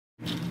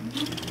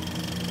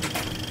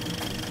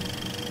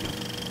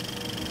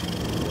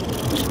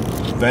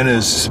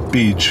Venice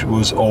Beach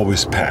was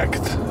always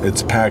packed.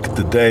 It's packed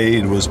today,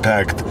 it was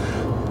packed,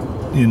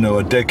 you know,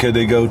 a decade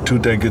ago, 2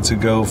 decades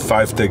ago,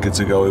 5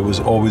 decades ago, it was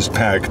always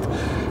packed.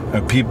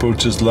 People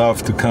just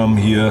love to come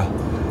here,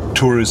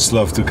 tourists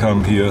love to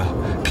come here,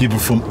 people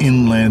from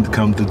inland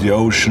come to the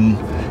ocean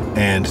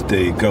and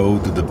they go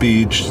to the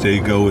beach, they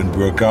go and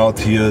work out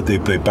here, they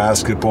play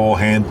basketball,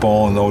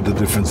 handball and all the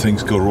different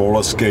things, go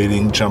roller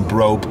skating, jump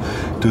rope,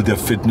 do their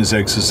fitness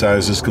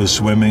exercises, go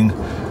swimming.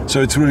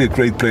 So it's really a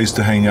great place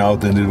to hang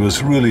out, and it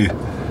was really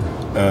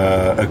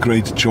a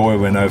great joy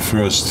when I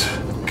first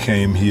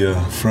came here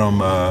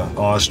from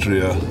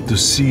Austria to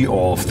see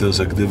all of those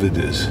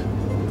activities.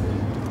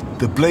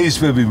 The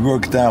place where we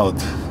worked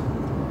out,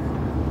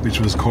 which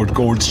was called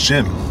Gold's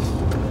Gym,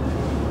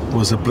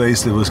 was a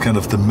place that was kind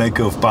of the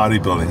mecca of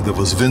bodybuilding. There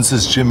was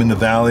Vince's gym in the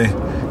valley,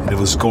 and there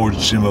was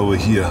Gold's Gym over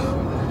here.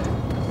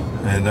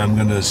 And I'm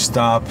gonna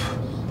stop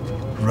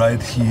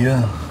right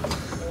here.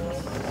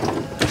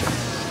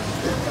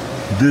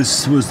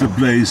 This was the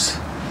place.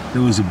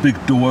 There was a big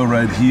door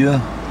right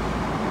here,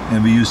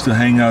 and we used to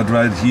hang out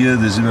right here.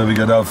 This is where we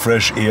got our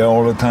fresh air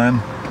all the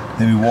time.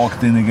 Then we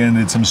walked in again,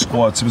 did some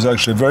squats. It was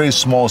actually a very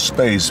small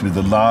space with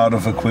a lot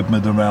of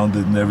equipment around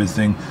it and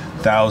everything,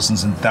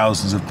 thousands and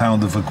thousands of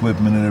pounds of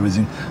equipment and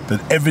everything. But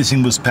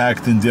everything was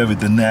packed in there with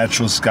the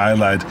natural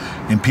skylight,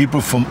 and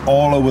people from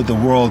all over the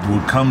world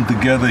would come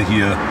together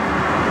here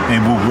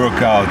and would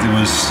work out. It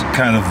was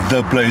kind of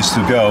the place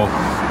to go,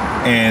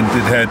 and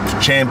it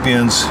had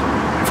champions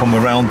from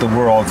around the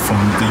world, from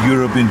the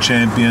European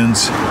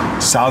champions,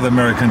 South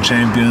American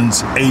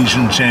champions,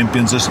 Asian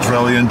champions,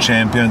 Australian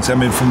champions. I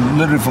mean, from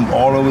literally from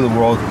all over the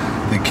world,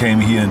 they came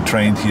here and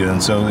trained here.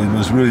 And so it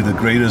was really the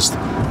greatest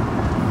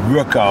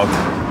workout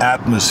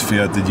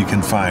atmosphere that you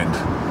can find.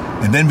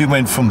 And then we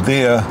went from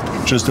there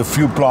just a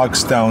few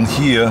blocks down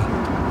here,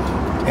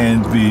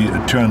 and we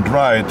turned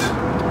right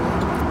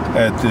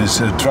at this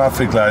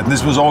traffic light. And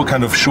this was all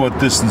kind of short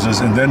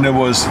distances. And then there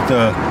was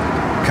the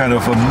kind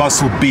of a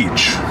Muscle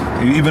Beach,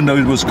 even though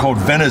it was called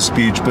Venice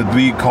Beach, but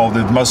we called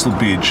it Muscle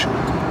Beach.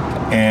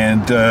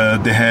 And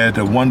they had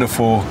a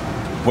wonderful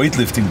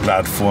weightlifting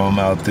platform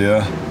out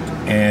there.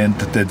 And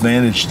the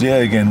advantage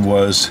there again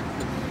was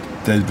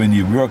that when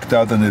you worked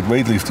out on that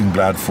weightlifting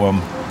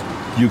platform,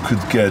 you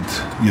could get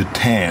your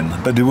tan.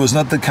 But it was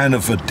not the kind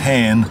of a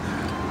tan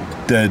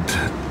that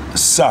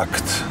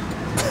sucked.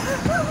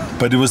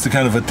 But it was the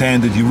kind of a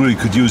tan that you really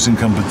could use in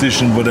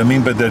competition. What I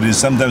mean by that is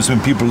sometimes when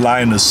people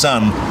lie in the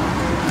sun,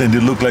 then they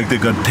look like they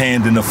got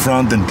tanned in the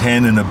front and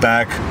tan in the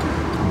back,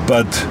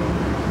 but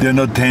they're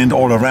not tanned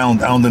all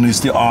around,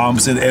 underneath the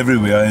arms and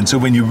everywhere. And so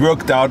when you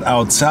worked out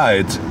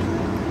outside,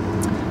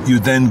 you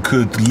then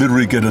could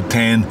literally get a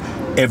tan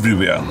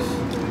everywhere.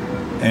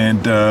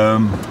 And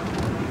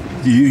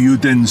you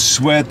then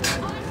sweat,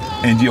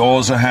 and you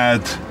also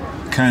had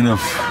kind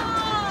of,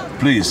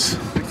 please,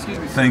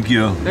 thank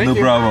you, no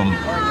problem.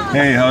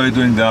 Hey, how are you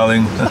doing,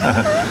 darling?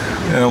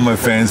 All my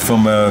fans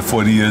from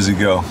 40 years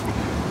ago.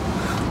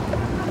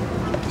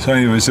 So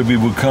anyway, so we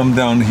would come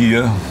down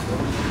here,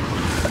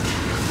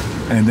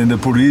 and then the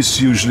police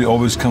usually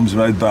always comes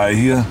right by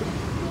here.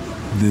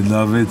 They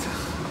love it.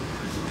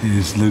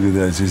 Just look at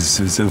that,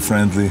 she's so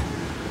friendly.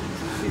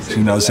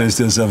 She now says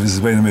to herself,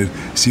 wait a minute,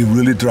 is he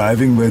really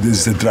driving? Where this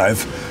is the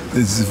drive?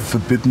 Is it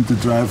forbidden to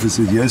drive? I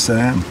said, yes,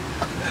 I am.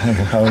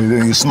 How are you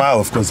doing? You smile,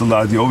 of course, a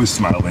lot. You always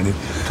smile when you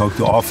talk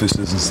to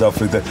officers and stuff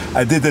like that.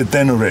 I did that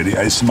then already.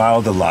 I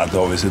smiled a lot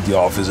always at the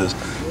officers.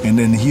 And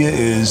then here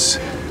is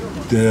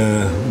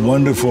the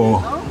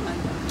wonderful,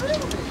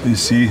 you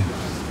see,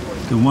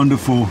 the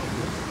wonderful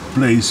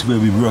place where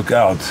we work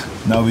out.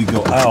 Now we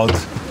go out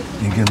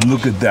and you can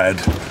look at that.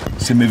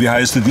 So maybe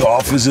hi to the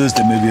officers,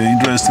 they may be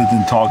interested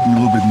in talking a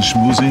little bit and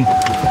schmoozing.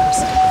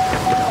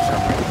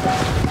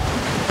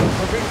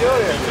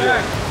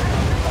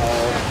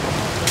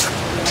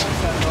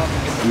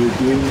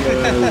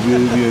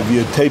 We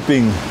are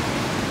taping,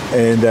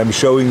 and I'm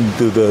showing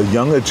to the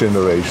younger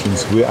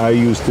generations where I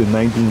used in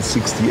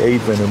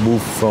 1968 when I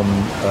moved from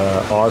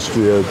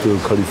Austria to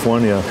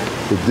California,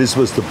 that this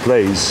was the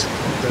place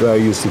where I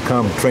used to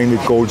come, train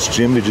at Gold's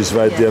Gym, which is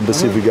right there in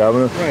Pacific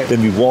Avenue.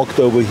 Then we walked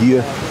over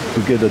here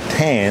to get a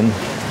tan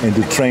and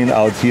to train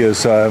out here,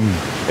 so I'm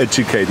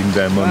educating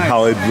them on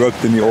how it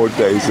worked in the old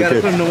days.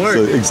 Okay,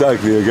 so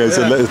exactly. Okay,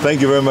 so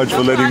thank you very much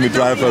for letting me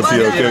drive up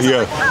here. Okay,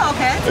 yeah,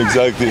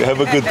 exactly.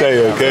 Have a good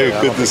day. Okay,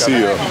 good to see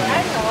you.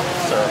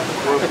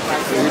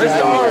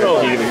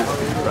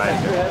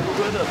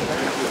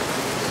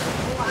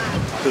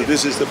 So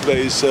this is the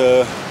place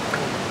where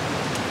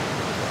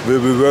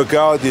we work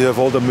out. You have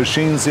all the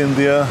machines in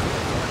there.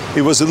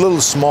 It was a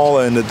little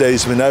smaller in the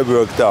days when I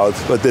worked out,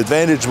 but the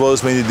advantage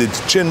was when you did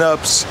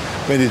chin-ups,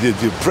 when you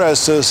did your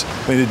presses,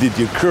 when you did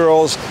your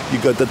curls, you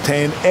got the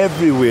tan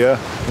everywhere,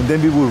 and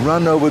then we would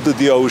run over to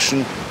the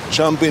ocean,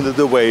 jump into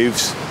the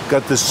waves,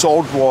 got the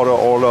salt water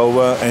all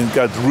over, and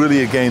got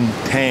really again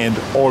tanned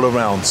all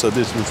around. So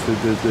this was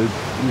this is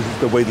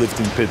the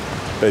weightlifting pit,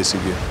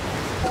 basically.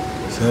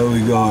 So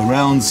we go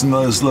around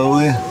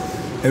slowly,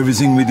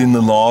 everything within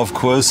the law, of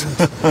course,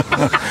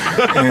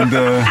 and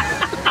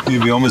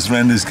We almost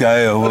ran this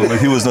guy over, but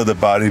he was not a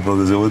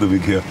bodybuilder, so what do we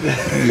care?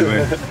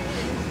 Anyway.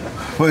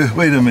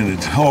 Wait a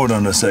minute, hold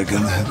on a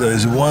second.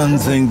 There's one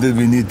thing that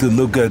we need to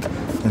look at,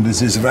 and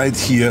this is right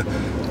here.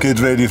 Get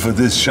ready for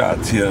this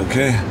shot here,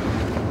 okay?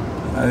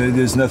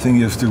 There's nothing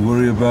you have to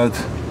worry about.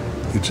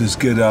 You just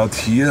get out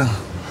here.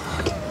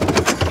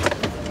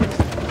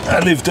 I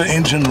leave the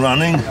engine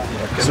running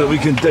so we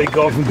can take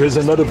off in case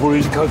another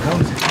police car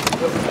comes.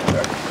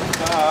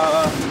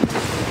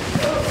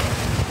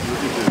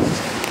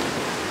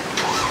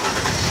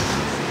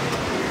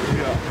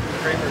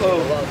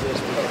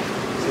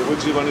 So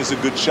which one is a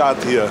good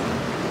shot here?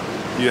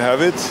 You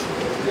have it?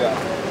 Yeah.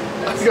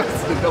 I got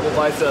the double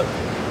bicep.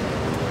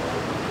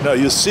 Now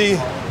you see,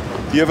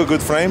 you have a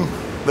good frame?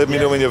 Let me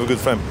know when you have a good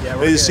frame. Yeah,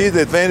 now you see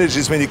the advantage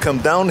is when you come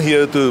down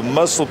here to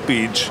Muscle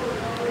Beach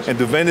and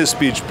to Venice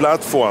Beach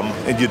platform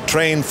and you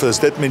train for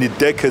that many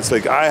decades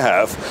like I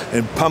have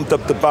and pumped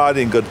up the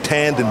body and got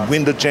tanned and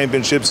win the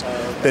championships,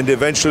 then they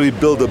eventually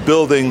build a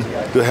building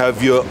to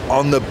have you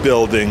on the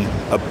building,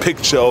 a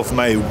picture of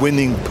my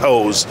winning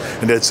pose,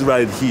 and that's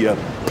right here.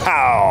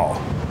 Pow!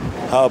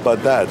 How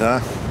about that, huh?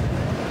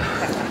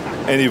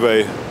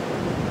 Anyway.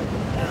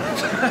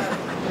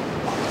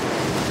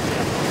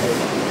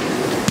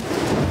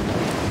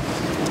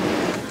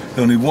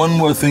 Only one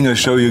more thing I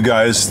show you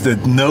guys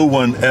that no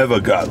one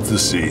ever got to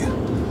see.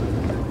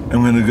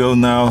 I'm gonna go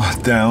now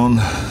down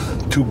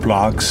 2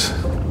 blocks,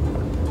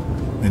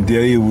 and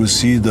there you will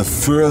see the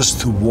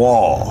first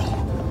wall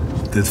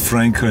that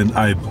Franco and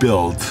I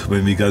built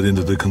when we got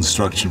into the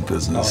construction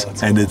business.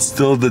 And it's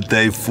still the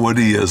day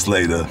 40 years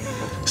later,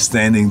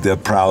 standing there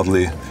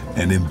proudly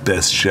and in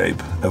best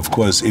shape. Of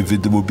course, if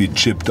it would be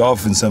chipped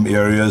off in some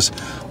areas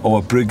or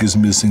a brick is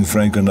missing,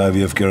 Franco and I,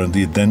 we have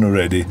guaranteed then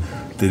already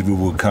that we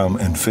will come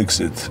and fix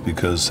it,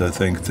 because I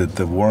think that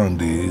the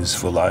warranty is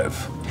for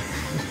life.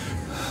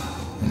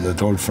 And I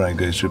told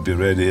Franco he should be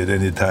ready at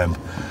any time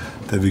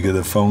that we get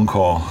a phone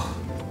call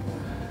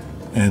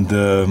and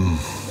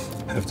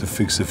have to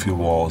fix a few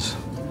walls,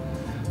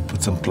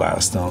 put some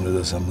glass down it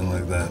or something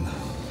like that.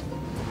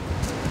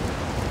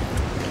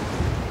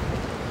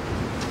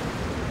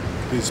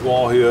 This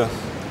wall here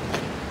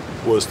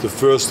was the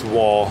first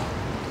wall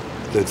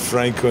that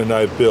Franco and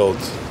I built.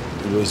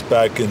 It was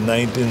back in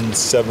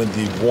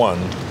 1971,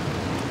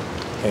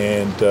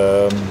 and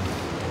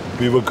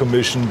we were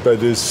commissioned by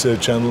this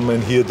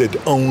gentleman here that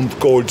owned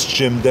Gold's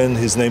Gym then.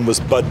 His name was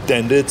Bud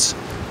Denditz,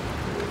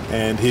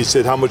 and he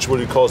said, how much would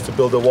it cost to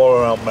build a wall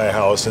around my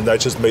house? And I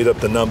just made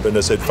up the number and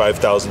I said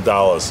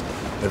 $5,000.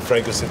 And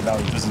Franco said, no,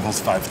 it doesn't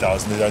cost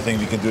 $5,000. I think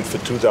we can do it for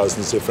 $2,000.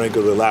 He said,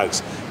 Franco,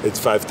 relax, it's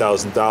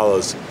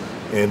 $5,000.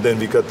 And then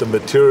we got the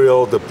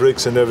material, the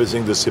bricks and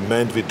everything, the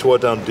cement. We tore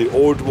down the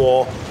old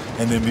wall,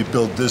 and then we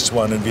built this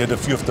one, and we had a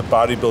few of the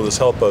bodybuilders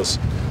help us,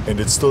 and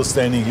it's still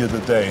standing here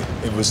today.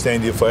 It will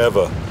stand here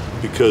forever,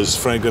 because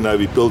Frank and I,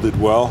 we built it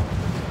well,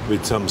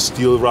 with some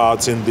steel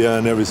rods in there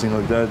and everything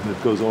like that.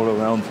 That goes all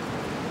around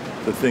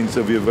the thing,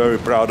 so we are very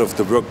proud of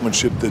the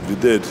workmanship that we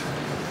did.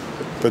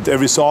 But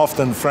every so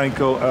often,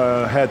 Franco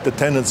had the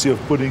tendency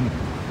of putting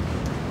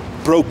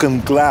broken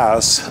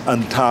glass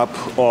on top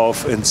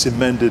of and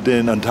cemented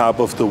in on top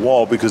of the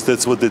wall, because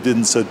that's what they did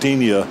in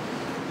Sardinia.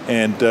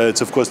 And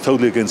it's of course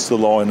totally against the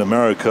law in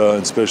America,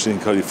 especially in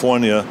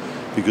California,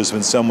 because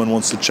when someone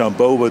wants to jump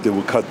over, they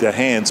will cut their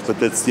hands. But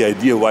that's the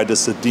idea why the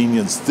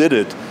Sardinians did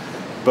it.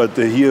 But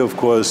here, of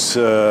course,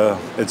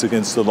 it's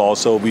against the law.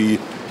 So we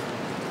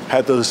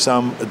had to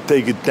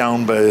take it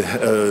down by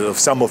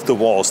some of the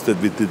walls that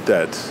we did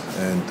that.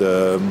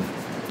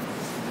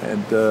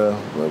 And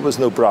well, it was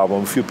no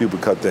problem. A few people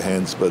cut their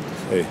hands, but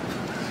hey.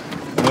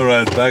 All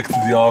right, back to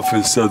the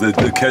office so that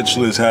the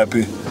catcher is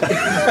happy.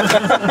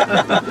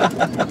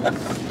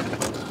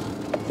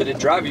 Did it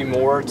drive you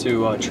more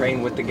to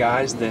train with the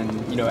guys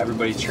than, you know,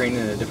 everybody's training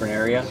in a different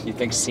area? You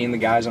think seeing the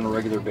guys on a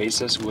regular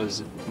basis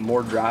was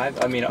more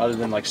drive? I mean, other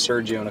than like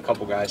Sergio and a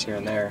couple guys here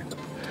and there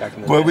back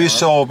in the day. Well, we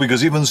saw,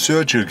 because even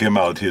Sergio came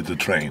out here to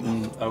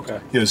train. Okay.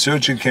 Yeah,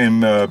 Sergio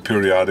came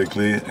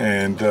periodically,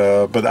 and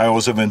but I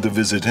also went to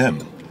visit him.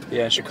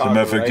 Yeah, Chicago, as a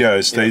matter of fact, right? yeah,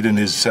 I stayed in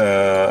his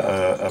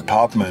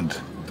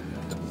apartment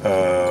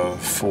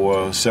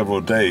for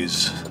several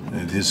days,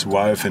 and his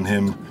wife and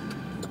him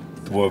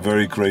were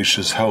very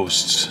gracious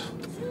hosts,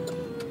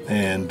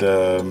 and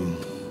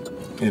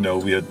you know,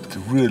 we had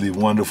really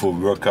wonderful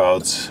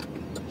workouts,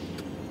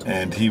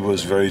 and he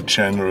was very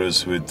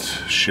generous with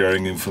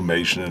sharing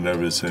information and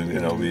everything. You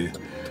know, we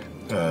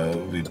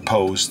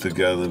posed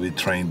together, we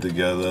trained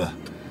together,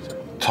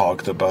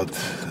 talked about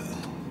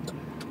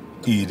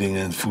eating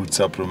and food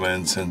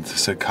supplements and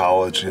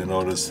psychology and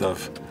all this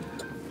stuff.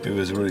 It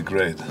was really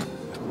great.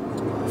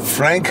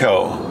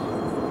 Franco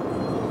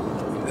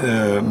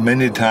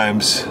many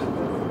times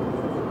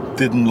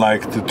didn't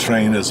like to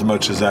train as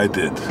much as I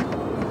did,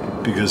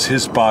 because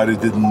his body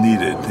didn't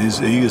need it.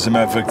 He, as a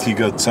matter of fact, he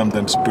got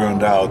sometimes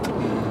burned out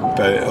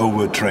by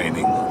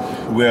overtraining.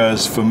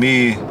 Whereas for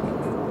me,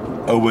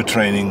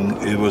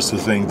 overtraining, it was the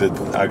thing that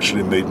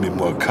actually made me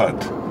more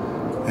cut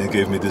and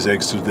gave me this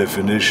extra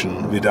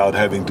definition without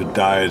having to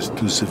diet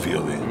too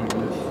severely.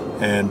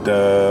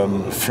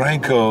 And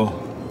Franco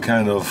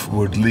kind of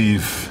would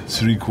leave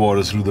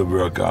 3/4 through the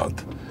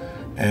workout.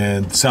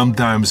 And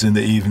sometimes in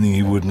the evening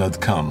he would not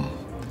come.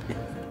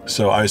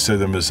 So I said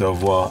to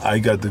myself, well, I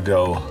got to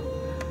go,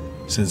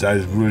 since I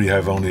really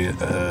have only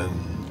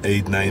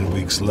 8-9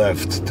 weeks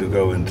left to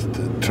go and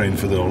train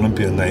for the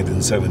Olympia in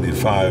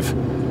 1975.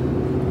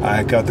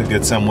 I got to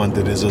get someone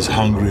that is as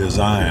hungry as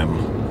I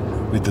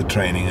am with the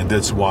training, and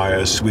that's why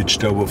I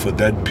switched over for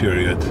that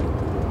period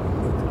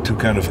to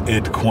kind of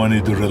Ed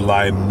Corney, to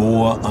rely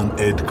more on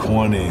Ed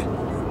Corney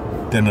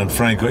than on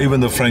Franco.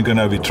 Even though Franco and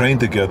I, we trained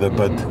together,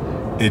 but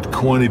Ed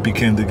Corney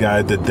became the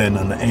guy that then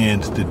on the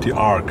end did the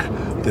arc,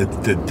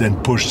 that then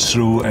pushed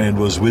through and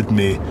was with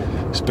me,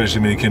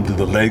 especially when it came to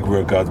the leg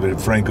workout, where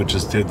Franco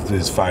just did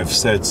his 5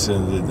 sets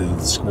and the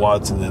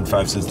squats and then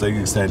 5 sets leg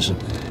extension.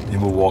 He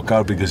would walk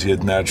out because he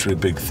had naturally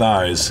big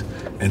thighs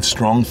and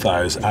strong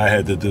thighs. I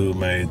had to do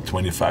my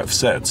 25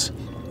 sets.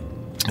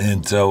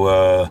 And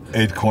so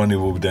Ed Corney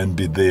would then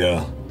be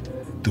there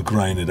to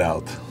grind it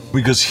out.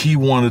 Because he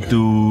wanted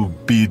to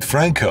beat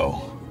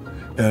Franco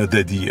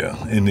that year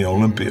in the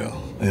Olympia.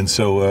 And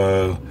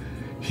so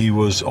he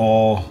was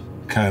all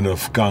kind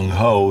of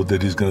gung-ho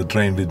that he's going to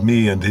train with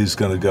me and he's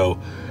going to go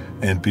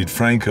and beat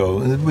Franco,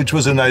 which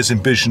was a nice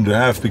ambition to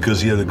have because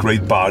he had a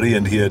great body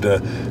and he had a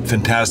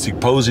fantastic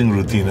posing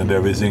routine and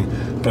everything.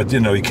 But,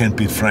 you know, he can't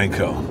beat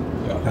Franco.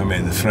 Yeah. I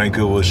mean,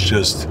 Franco was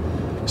just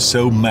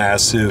so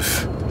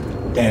massive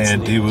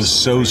and he was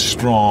so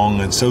strong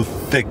and so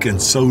thick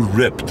and so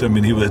ripped. I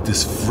mean, he had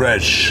this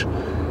fresh,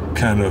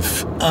 kind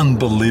of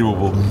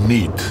unbelievable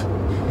meat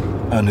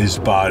on his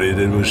body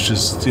that was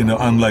just, you know,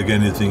 unlike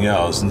anything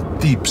else, and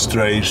deep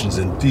striations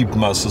and deep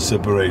muscle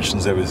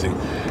separations, everything.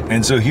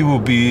 And so he will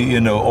be,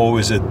 you know,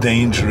 always a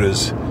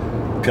dangerous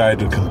guy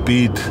to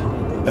compete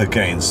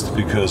against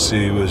because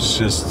he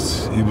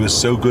was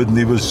so good, and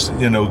he was,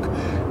 you know,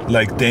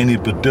 like Danny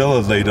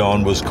Padilla later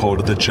on was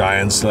called the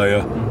Giant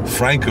Slayer.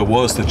 Franco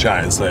was the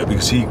Giant Slayer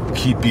because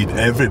he beat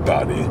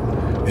everybody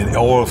in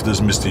all of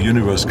those Mr.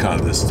 Universe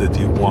contests that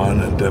he won,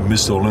 and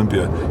Mr.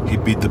 Olympia, he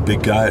beat the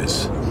big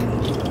guys.